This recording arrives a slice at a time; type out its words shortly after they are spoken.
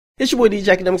It's your boy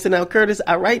DJ Akademiks, and now Curtis,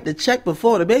 I write the check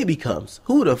before the baby comes.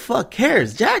 Who the fuck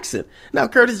cares? Jackson. Now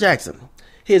Curtis Jackson,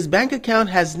 his bank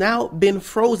account has now been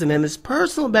frozen, and his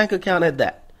personal bank account at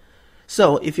that.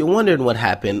 So if you're wondering what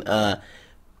happened,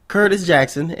 Curtis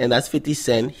Jackson, and that's 50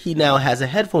 Cent, he now has a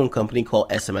headphone company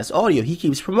called SMS Audio. He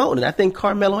keeps promoting it. I think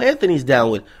Carmelo Anthony's down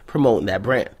with promoting that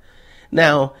brand.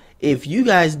 Now, if you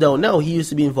guys don't know, he used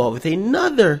to be involved with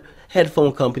another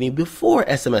headphone company before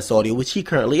SMS Audio, which he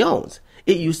currently owns.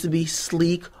 It used to be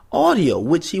Sleek Audio,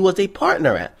 which he was a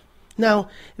partner at. Now,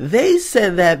 they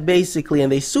said that basically,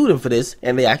 and they sued him for this,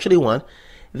 and they actually won.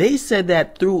 They said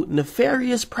that through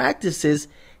nefarious practices,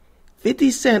 50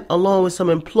 Cent, along with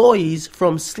some employees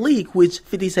from Sleek, which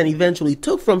 50 Cent eventually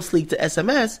took from Sleek to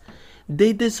SMS,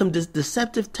 they did some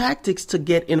deceptive tactics to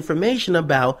get information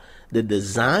about the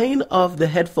design of the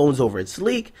headphones over at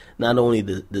Sleek, not only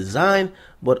the design,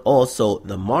 but also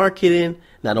the marketing,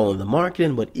 not only the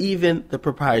marketing, but even the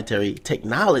proprietary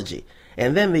technology.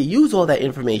 And then they use all that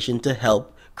information to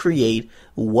help create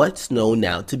what's known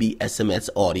now to be SMS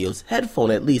Audio's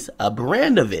headphone, at least a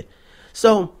brand of it.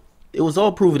 So it was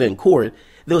all proven in court.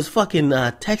 There was fucking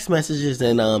text messages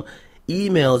and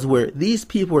emails where these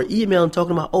people were emailing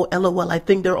talking about, oh, LOL, I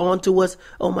think they're on to us.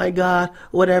 Oh my God,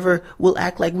 whatever. We'll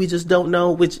act like we just don't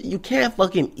know, which you can't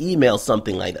fucking email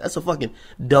something like that. That's a fucking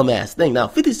dumbass thing. Now,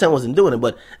 50 Cent wasn't doing it,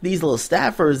 but these little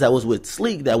staffers that was with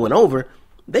Sleek that went over,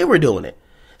 they were doing it.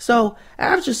 So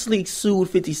after Sleek sued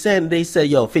 50 Cent, they said,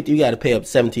 yo, 50, you got to pay up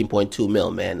 17.2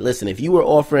 mil, man. Listen, if you were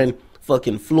offering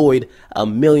fucking Floyd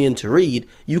 $1 million to read,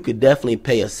 you could definitely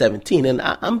pay us 17. And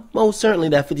I'm most certainly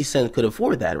that 50 Cent could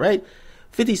afford that, right?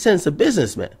 50 Cent's a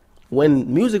businessman.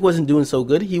 When music wasn't doing so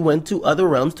good, he went to other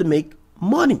realms to make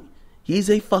money. He's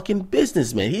a fucking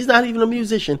businessman. He's not even a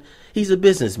musician. He's a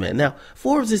businessman. Now,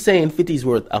 Forbes is saying 50's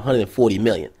worth 140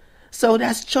 million. So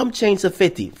that's chump change to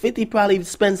 50. 50 probably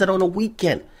spends that on a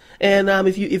weekend. And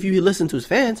if you listen to his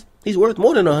fans, he's worth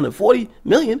more than 140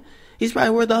 million. He's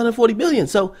probably worth 140 billion.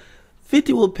 So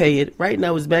 50 will pay it. Right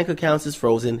now, his bank accounts is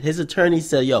frozen. His attorney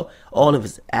said, yo, all of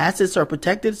his assets are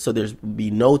protected, so there's be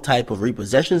no type of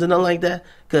repossessions and nothing like that,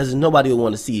 because nobody will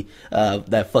want to see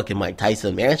that fucking Mike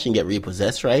Tyson mansion get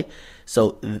repossessed, right?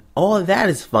 So all of that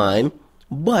is fine,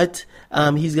 but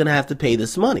he's going to have to pay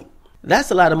this money.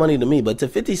 That's a lot of money to me, but to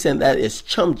 50 Cent, that is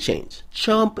chump change.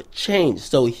 Chump change.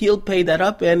 So he'll pay that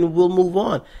up and we'll move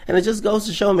on. And it just goes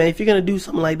to show, man, if you're going to do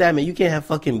something like that, man, you can't have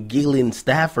fucking giggling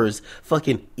staffers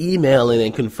fucking emailing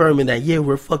and confirming that, yeah,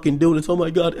 we're fucking doing this. Oh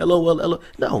my God, LOL, LOL.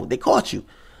 No, they caught you.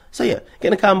 So yeah, get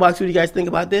in the comment box what you guys think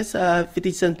about this.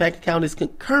 50 Cent's bank account is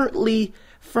currently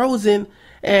frozen.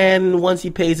 And once he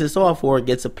pays this off or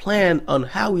gets a plan on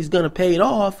how he's going to pay it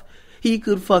off, he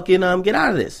could fucking get out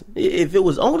of this. If it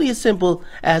was only as simple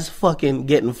as fucking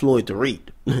getting Floyd to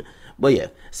read. But yeah,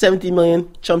 17 million,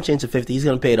 chump change to 50. He's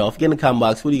going to pay it off. Get in the comment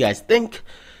box. What do you guys think?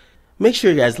 Make sure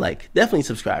you guys like. Definitely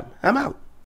subscribe. I'm out.